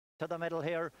to the middle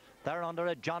here. They're under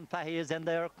it. John Fahey is in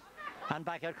there. And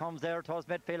back it comes there towards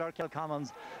midfielder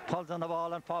Kilcommons. Pulls on the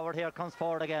ball and forward here comes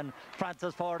Ford again.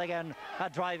 Francis Ford again. A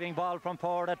driving ball from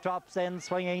Ford. It drops in,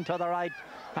 swinging to the right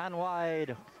and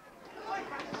wide.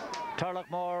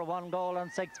 Turloughmore 1 goal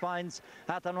and 6 points.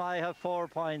 Athenry have 4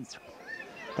 points.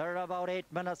 There are about 8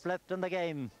 minutes left in the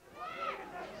game.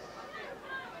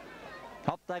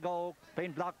 Up they go,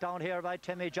 being blocked down here by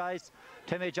Timmy Joyce.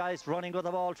 Timmy Joyce running with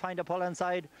the ball, trying to pull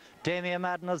inside. Damien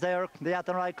Madden is there, the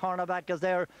Athenry cornerback is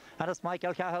there, and it's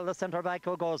Michael Cahill, the centre back,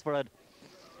 who goes for it.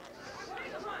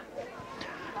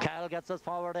 Cahill gets us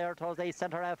forward there towards the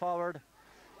centre half forward.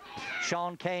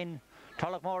 Sean Kane,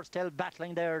 Turloughmore still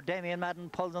battling there. Damien Madden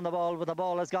pulls on the ball, but the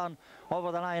ball has gone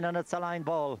over the line, and it's a line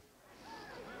ball.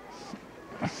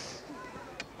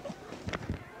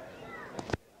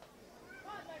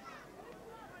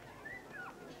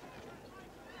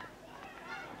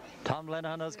 Tom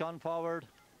Linehan has gone forward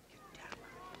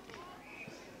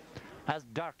as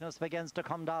darkness begins to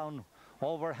come down,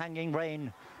 overhanging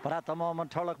rain. But at the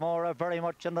moment, Turloughmore are very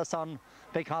much in the sun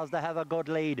because they have a good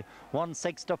lead.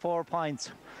 1-6 to 4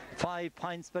 points. 5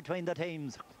 points between the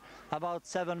teams. About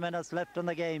 7 minutes left in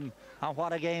the game. And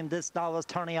what a game this now is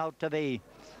turning out to be.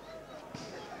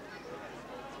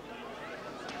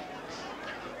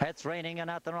 It's raining in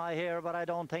Athenry here, but I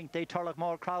don't think the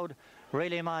Turloughmore crowd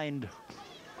really mind.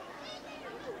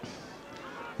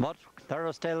 But there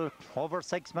are still over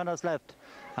 6 minutes left,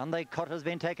 and the cut has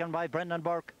been taken by Brendan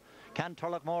Burke. Can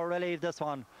Turloughmore relieve this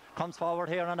one? Comes forward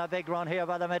here on a big run here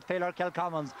by the midfielder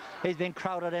Kilcommons. He's been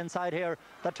crowded inside here.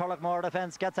 The Turloughmore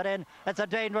defence gets it in. It's a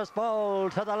dangerous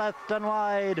ball to the left and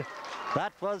wide.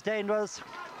 That was dangerous.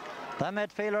 The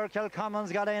midfielder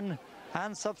Kilcommons got in,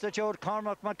 and substitute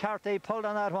Cormac McCarthy pulled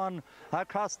on that one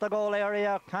across the goal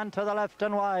area and to the left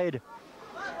and wide.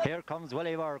 Here comes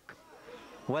Willie Burke.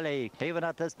 Willie, even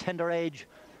at this tender age,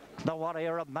 the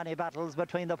warrior of many battles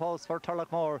between the posts for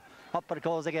Turloughmore. Up it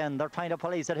goes again. They're trying to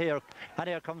police it here. And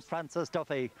here comes Francis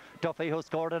Duffy. Duffy, who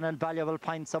scored an invaluable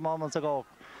point some moments ago.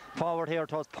 Forward here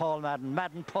towards Paul Madden.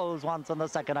 Madden pulls once on the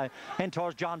second eye. In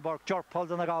towards John Burke. Jork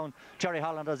pulls on the ground. Jerry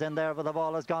Holland is in there, but the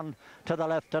ball has gone to the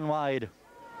left and wide.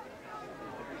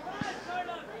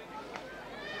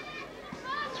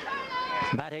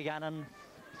 Matty Gannon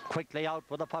quickly out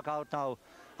with the puck out now.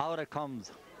 Out it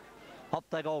comes. Up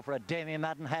they go for it. Damien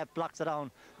Madden half blocks it down.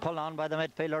 Pulled on by the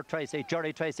midfielder Tracy.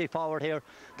 Jerry Tracy forward here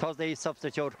towards the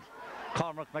substitute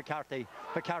Cormac McCarthy.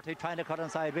 McCarthy trying to cut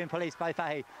inside, being policed by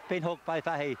Fahey, being hooked by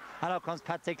Fahey. And out comes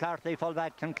Patsy Clark, the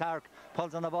fullback, and Clark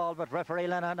pulls on the ball, but referee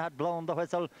Lennon had blown the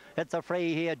whistle. It's a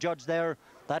free. He had judged there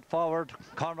that forward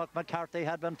Cormac McCarthy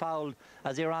had been fouled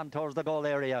as he ran towards the goal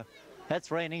area.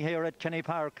 It's raining here at Kinney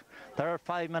Park. There are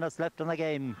 5 minutes left in the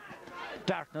game.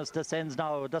 Darkness descends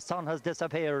now. The sun has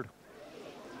disappeared.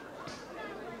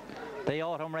 The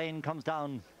autumn rain comes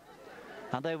down,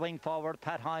 and they wing forward.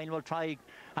 Pat Hine will try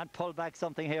and pull back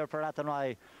something here for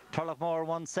Athenry. Turloughmore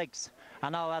 1-6,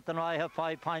 and now Athenry have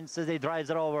 5 points as he drives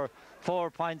it over. 4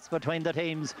 points between the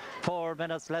teams. 4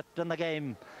 minutes left in the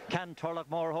game. Can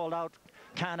Turloughmore hold out?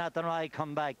 Can Athenry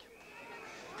come back?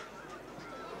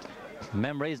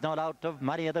 Memories, no doubt, of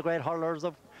many of the great hurlers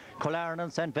of Killarn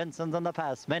and St. Vincent's in the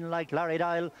past. Men like Larry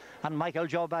Dial and Michael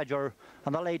Joe Badger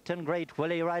and the late and great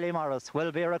Willie Riley Morris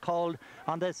will be recalled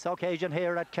on this occasion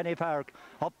here at Kinney Park.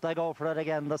 Up they go for it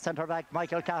again. The centre back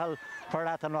Michael Cahill for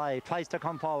Athenry tries to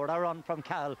come forward. A run from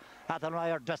Cahill.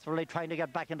 Athenry are desperately trying to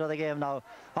get back into the game now.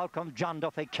 Out comes John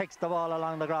Duffy, kicks the ball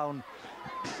along the ground.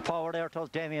 Forward there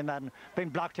towards Damien Madden. Being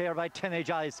blocked here by Timmy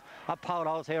Joyce. A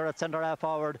powerhouse here at centre half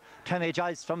forward. Timmy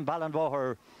Joyce from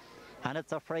Ballinboher. And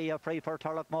it's a free for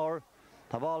Turloughmore.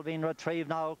 The ball being retrieved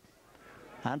now,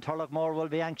 and Turloughmore will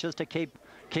be anxious to keep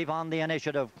on the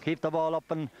initiative, keep the ball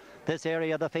up in this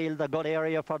area of the field, a good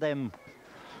area for them.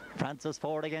 Francis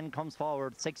Ford again comes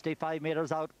forward, 65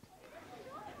 metres out.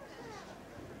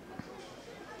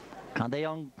 And the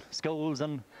young schools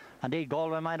and indeed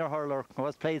Galway minor hurler, who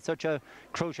has played such a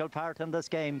crucial part in this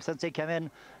game since he came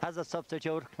in as a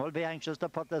substitute, will be anxious to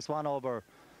put this one over.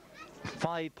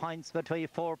 5 points between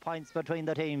 4 points between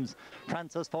the teams.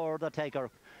 Francis Ford, the taker.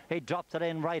 He drops it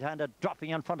in right-handed,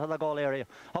 dropping in front of the goal area.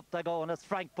 Up they go, and it's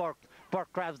Frank Burke.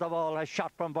 Burke grabs the ball. A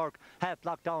shot from Burke. Half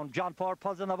blocked down. John Ford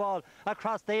pulls in the ball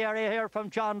across the area here from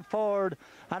John Ford.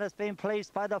 And it's been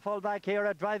policed by the fullback here.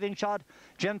 A driving shot.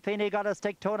 Jim Feeney got a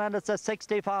stick to it, and it's a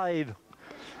 65.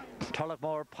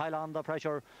 Turloughmore pile on the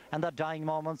pressure in the dying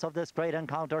moments of this great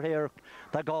encounter here.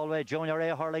 The Galway Junior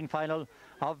A hurling final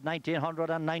of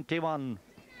 1991.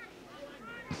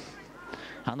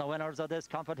 And the winners of this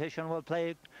competition will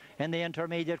play in the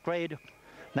intermediate grade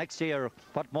next year.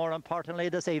 But more importantly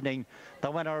this evening,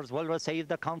 the winners will receive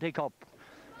the County Cup.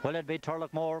 Will it be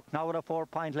Turloughmore now with a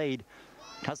 4-point lead?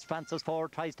 As Francis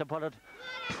Ford tries to put it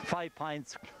 5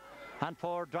 points. And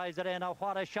Ford drives it in. Oh,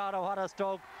 what a shot, oh, what a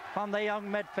stroke from the young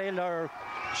midfielder.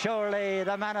 Surely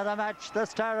the man of the match, the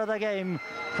star of the game,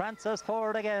 Francis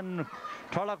Ford again.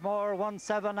 Turloughmore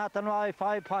 1-7, Athenry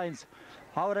 5 points.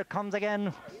 Out it comes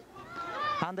again.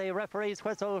 And the referee's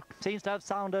whistle seems to have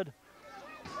sounded.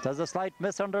 There's a slight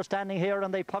misunderstanding here,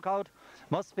 and the puck out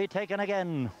must be taken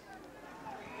again.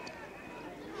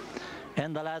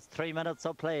 In the last 3 minutes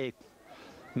of play,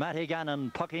 Matty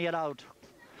Gannon pucking it out,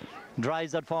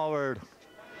 drives it forward.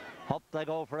 Up they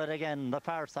go for it again, the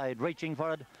far side. Reaching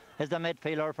for it is the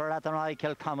midfielder for Athenry,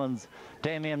 Kilcommons,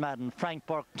 Damien Madden, Frank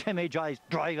Burke, Timmy Joyce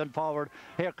driving forward.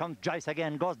 Here comes Joyce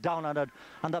again, goes down on it,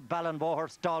 and the Ballinboher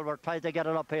stalwart tries to get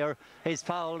it up here. He's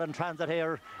fouled in transit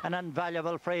here, an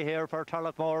invaluable free here for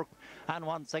Turloughmore. And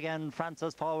once again,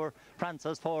 Francis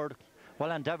Ford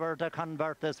will endeavour to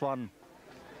convert this one.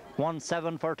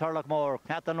 1-7 for Turloughmore.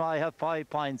 Athenry have 5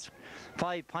 points.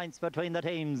 5 points between the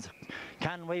teams.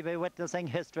 Can we be witnessing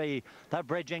history? The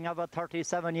bridging of a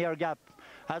 37-year gap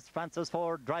as Francis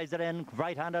Ford drives it in,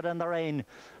 right-handed in the rain,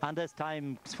 and this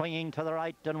time swinging to the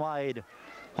right and wide.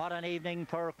 What an evening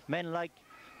for men like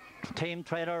team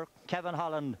trainer Kevin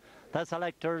Holland, the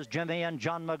selectors Jimmy and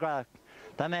John McGrath,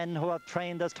 the men who have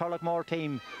trained this Turloughmore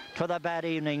team for the bad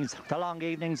evenings, the long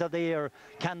evenings of the year.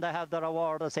 Can they have the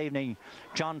reward this evening?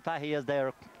 John Fahey is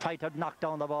there, try to knock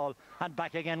down the ball, and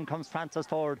back again comes Francis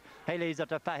Ford. He leaves it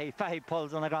to Fahey. Fahey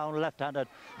pulls on the ground left-handed.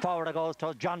 Forward it goes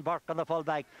to John Burke on the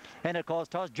full-back. In it goes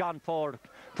to John Ford.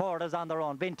 Ford is on their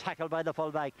own, being tackled by the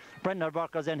full-back. Brendan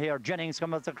Burke is in here. Jennings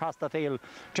comes across the field.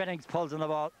 Jennings pulls on the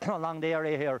ball along the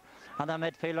area here, and the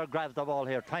midfielder grabs the ball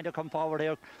here. Trying to come forward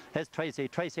here is Tracy.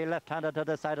 Tracy left-handed to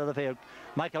the side of the field.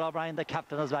 Michael O'Brien, the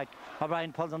captain, is back.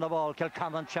 O'Brien pulls on the ball.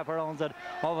 Kilcommon chaperones it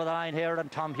over the line here,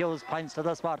 and Tom Hughes points to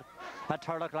the spot. A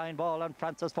Turlough line ball, and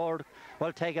Francis Ford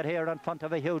will take it here in front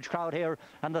of a huge crowd here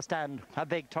and the stand. A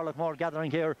big Turloughmore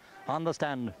gathering here on the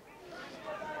stand.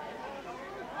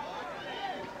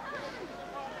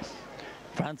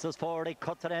 Francis Ford, he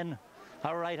cuts it in.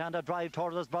 A right-handed drive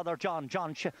towards his brother John.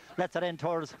 John lets it in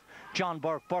towards John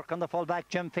Burke. Burke on the full-back.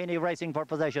 Jim Feeney racing for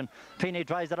possession. Feeney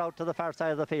drives it out to the far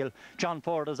side of the field. John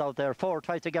Ford is out there. Ford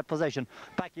tries to get possession.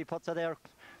 Back he puts it there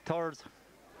towards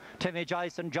Timmy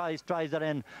Joyce, and Joyce drives it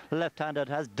in left-handed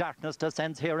as darkness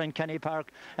descends here in Kenny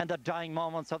Park in the dying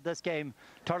moments of this game.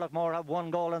 Turloughmore have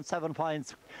 1 goal and 7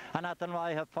 points, and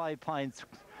Athenry have 5 points.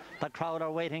 The crowd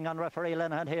are waiting on referee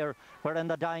Linehan here. We're in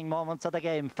the dying moments of the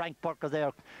game. Frank Burke is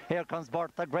there. Here comes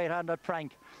Burt, the great-handed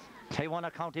Frank. He won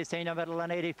a county senior medal in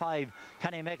 '85.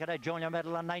 Can he make it a junior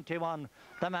medal in '91?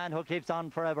 The man who keeps on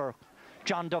forever.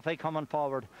 John Duffy coming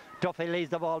forward. Duffy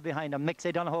leaves the ball behind him.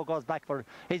 Mixie Donohoe goes back for it.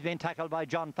 He's been tackled by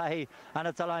John Fahey, and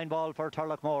it's a line ball for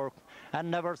Turloughmore.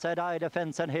 And never said I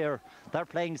defence in here. They're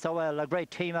playing so well. A great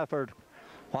team effort.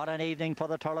 What an evening for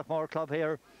the Turloughmore club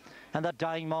here. And the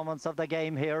dying moments of the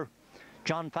game here.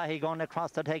 John Fahey going across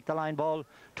to take the line ball.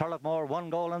 Turloughmore 1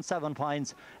 goal and 7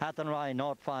 points. Athenry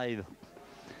 0-5.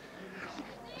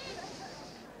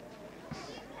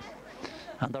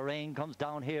 And the rain comes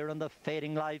down here in the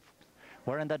fading light.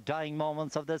 We're in the dying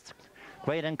moments of this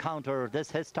great encounter,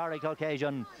 this historic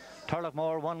occasion.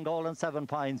 Turloughmore 1 goal and 7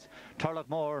 points.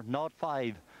 Turloughmore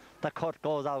 0-5. The cut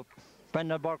goes out.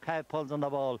 Brendan Burke half pulls on the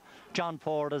ball. John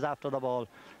Ford is after the ball.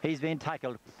 He's been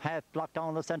tackled. Half blocked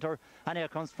down the centre. And here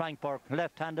comes Frank Burke.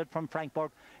 Left-handed from Frank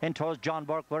Burke in towards John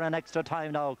Burke. We're in extra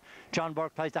time now. John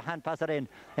Burke tries to hand pass it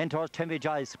in towards Timmy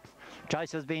Joyce.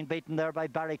 Joyce has been beaten there by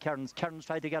Barry Kearns. Kearns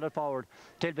tried to get it forward.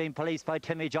 Still being policed by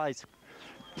Timmy Joyce.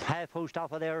 Half pushed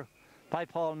off of there by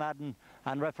Paul Madden.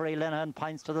 And referee Linehan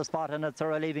points to the spot, and it's a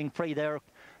relieving free there.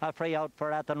 A free out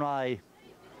for Athenry.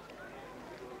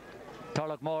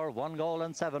 Turloughmore 1 goal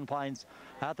and 7 points.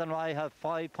 Athenry have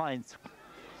 5 points.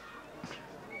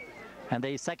 And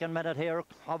the second minute here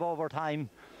of overtime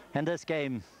in this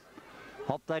game.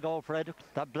 Up they go for it.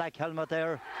 The black helmet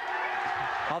there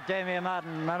of Damien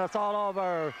Madden, and it's all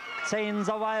over. Scenes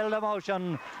of wild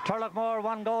emotion. Turloughmore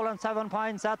 1 goal and 7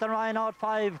 points. Athenry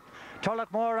 0-5.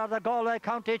 Turloughmore are the Galway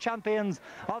County champions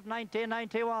of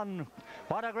 1991.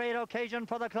 What a great occasion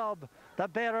for the club. The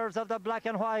bearers of the black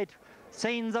and white.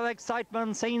 Scenes of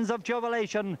excitement, scenes of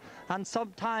jubilation, and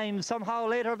sometime, somehow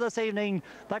later this evening,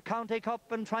 the County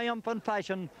Cup in triumphant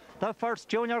fashion, the first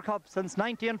Junior Cup since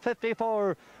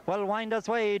 1954, will wind its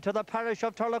way to the parish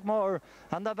of Turloughmore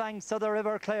and the banks of the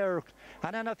River Clare.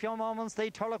 And in a few moments, the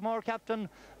Turloughmore captain,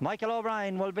 Michael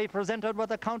O'Brien, will be presented with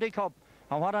the County Cup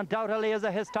And what undoubtedly is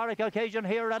a historic occasion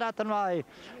here at Athenry.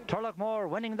 Turloughmore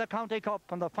winning the County Cup,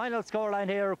 and the final scoreline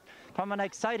here from an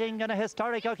exciting and a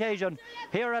historic occasion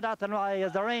here at Athenry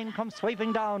as the rain comes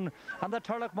sweeping down and the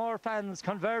Turloughmore fans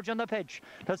converge on the pitch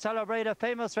to celebrate a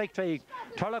famous victory.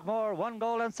 Turloughmore 1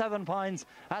 goal and 7 points,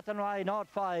 Athenry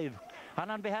 0-5.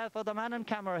 And on behalf of the man in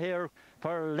camera here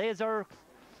for Laser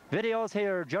Videos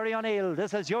here, Jerry O'Neill,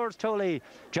 this is yours truly,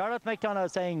 Jarrett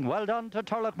McDonough, saying well done to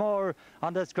Turloughmore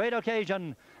on this great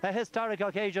occasion, a historic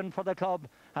occasion for the club,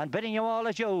 and bidding you all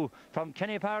adieu from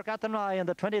Kenny Park Athenry on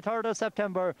the 23rd of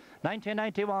September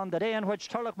 1991, the day in which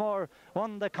Turloughmore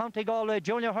won the County Galway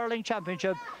Junior Hurling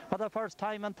Championship for the first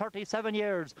time in 37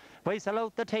 years. We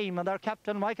salute the team and their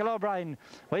captain Michael O'Brien.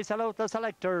 We salute the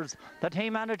selectors, the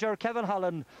team manager Kevin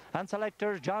Holland, and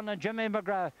selectors John and Jimmy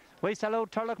McGrath. We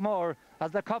salute Turloughmore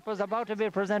as the cup is about to be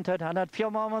presented, and in a few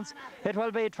moments it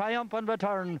will be triumphant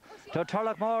return to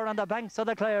Turloughmore on the banks of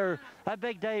the Clare. A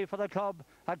big day for the club,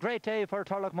 a great day for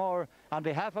Turloughmore. On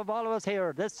behalf of all of us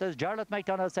here, this is Jarlath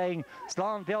McDonough saying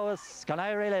Slán Beois can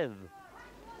I relive.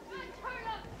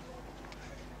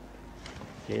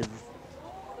 Jeez.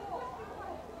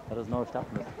 There is no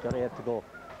stopping it. Jerry have to go.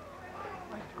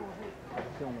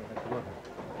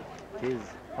 Jeez,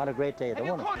 what a great day.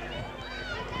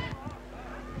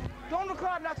 Don't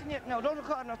record nothing yet. No, don't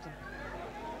record nothing.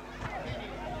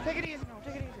 Take it easy now,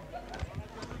 take it easy.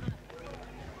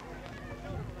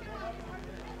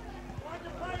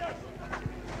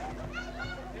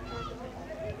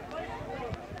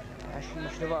 Actually, you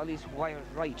should have all these wires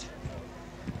right.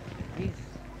 Please.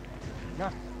 No.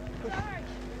 Push.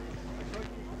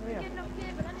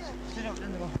 Sit out,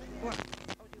 then go. Go on.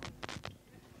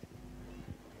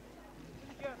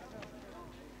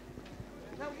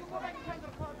 Now you go back and find the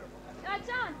corner. It's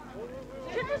on.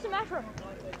 It doesn't matter.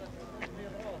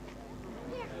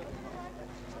 Here.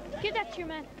 Give that to your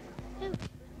man.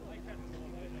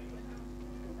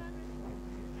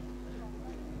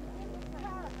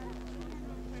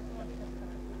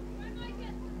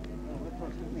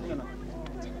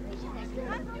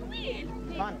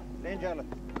 Come on, then Jarlath.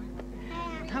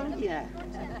 How are you?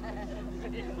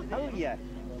 How are you?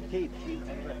 Keep.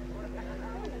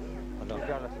 Hello,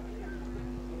 Jarlath.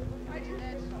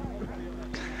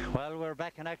 Well, we're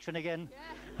back in action again,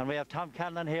 and we have Tom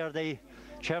Cannon here, the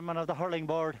chairman of the hurling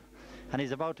board, and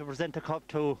he's about to present the cup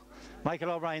to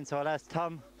Michael O'Brien. So I'll ask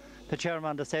Tom, the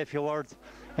chairman, to say a few words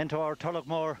into our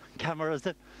Turloughmore cameras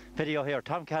video here.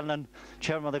 Tom Cannon,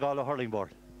 chairman of the Galway hurling board.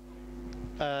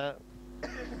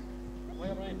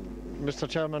 Mr.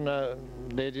 Chairman,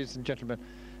 ladies and gentlemen,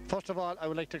 first of all I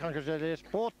would like to congratulate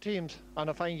both teams on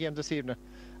a fine game this evening,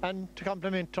 and to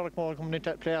compliment Turloughmore coming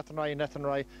into play Athenry and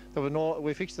Athenry.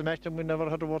 We fixed the match and we never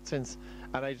had a word since,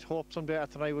 and I hope someday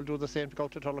Athenry will do the same to go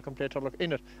to Turlough and play Turlough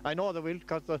in it. I know they will,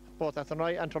 because both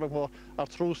Athenry and Turloughmore are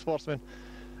true sportsmen.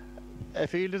 A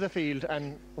field is a field,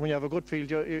 and when you have a good field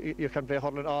you can play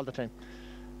hurling all the time.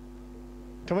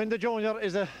 To win the junior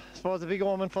is I suppose a big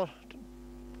omen for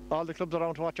all the clubs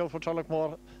around to watch out for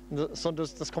Turloughmore in the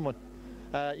Sundays that's coming.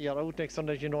 You're out next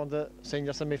Sunday, you know, in the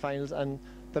senior semi-finals, and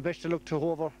the best to look to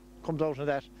whoever comes out of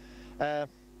that.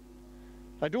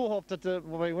 I do hope that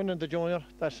by winning the junior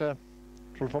that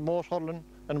will promote hurling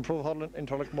and improve hurling in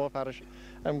Turloughmore parish.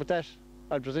 And with that,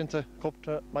 I'll present the cup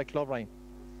to Michael O'Brien.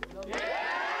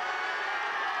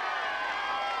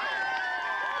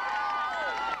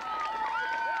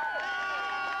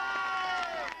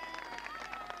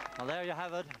 Well, there you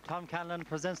have it. Tom Cannon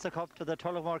presents the cup to the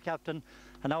Turloughmore captain,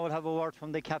 and now we'll have a word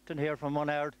from the captain here from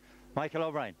Munard, Michael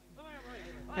O'Brien.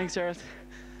 Thanks, Jarrett.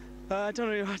 I don't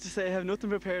really know what to say. I have nothing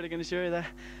prepared, I can assure you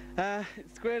that.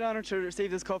 It's a great honour to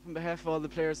receive this cup on behalf of all the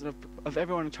players and of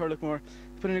everyone in Turloughmore.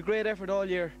 Put in a great effort all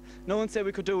year. No one said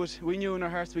we could do it. We knew in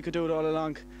our hearts we could do it all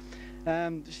along.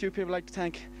 There's a few people I'd like to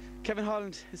thank. Kevin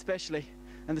Holland especially,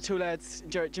 and the two lads,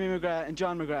 Jimmy McGrath and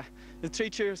John McGrath. The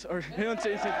three cheers, or you know,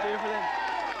 cheer for them.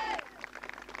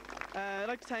 I'd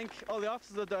like to thank all the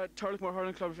officers of the Turloughmore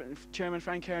Hurling Club, Chairman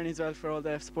Frank Kearney as well, for all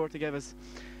the support they gave us.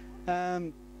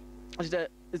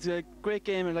 It's a great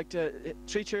game, and I'd like to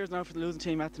 3 cheers now for the losing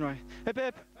team, Athenry. Hip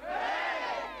hip! Hooray!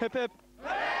 Hip hip!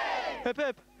 Hooray! Hip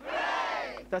hip!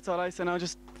 Hooray! That's all I say now,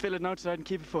 just fill it now so I can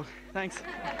keep it full. Thanks.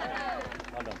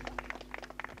 Well done.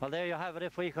 Well, there you have it.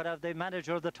 If we could have the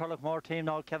manager of the Turloughmore team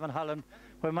now, Kevin Holland,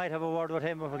 we might have a word with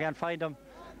him if we can find him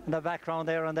in the background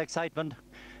there, and the excitement.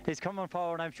 He's coming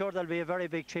forward. I'm sure there'll be a very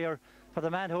big cheer for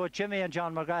the man who, with Jimmy and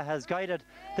John McGrath, has guided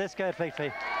this great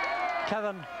victory.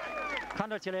 Kevin,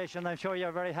 congratulations. I'm sure you're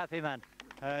a very happy man.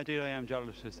 Indeed I am,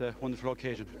 Gerald. It's a wonderful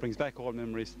occasion. It brings back old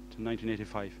memories to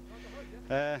 1985.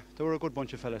 They were a good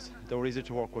bunch of fellas. They were easy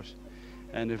to work with.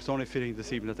 and it was only fitting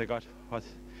this evening that they got what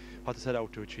they set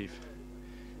out to achieve.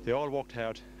 They all worked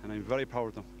hard, and I'm very proud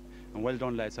of them. And well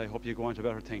done, lads. I hope you go on to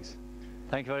better things.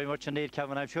 Thank you very much indeed,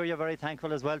 Kevin. I'm sure you're very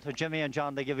thankful as well to Jimmy and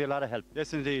John. They give you a lot of help.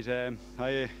 Yes, indeed.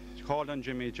 I called on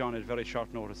Jimmy and John at very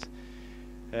short notice.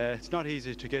 It's not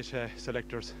easy to get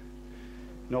selectors.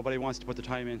 Nobody wants to put the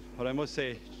time in. But I must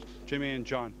say, Jimmy and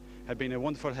John have been a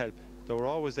wonderful help. They were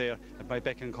always there at my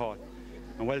beck and call.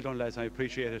 And well done, lads. I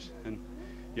appreciate it. And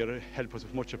your help was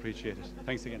much appreciated.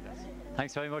 Thanks again, lads.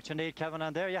 Thanks very much indeed, Kevin.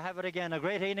 And there you have it again. A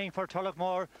great evening for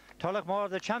Turloughmore. Turloughmore,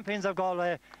 the champions of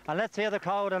Galway. And let's hear the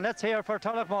crowd, and let's hear for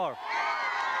Turloughmore.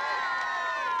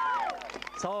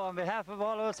 So on behalf of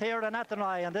all of us here in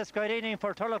Athenry and this great evening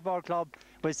for Turloughmore Club,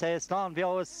 we say Slán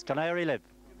Beos Canary Live.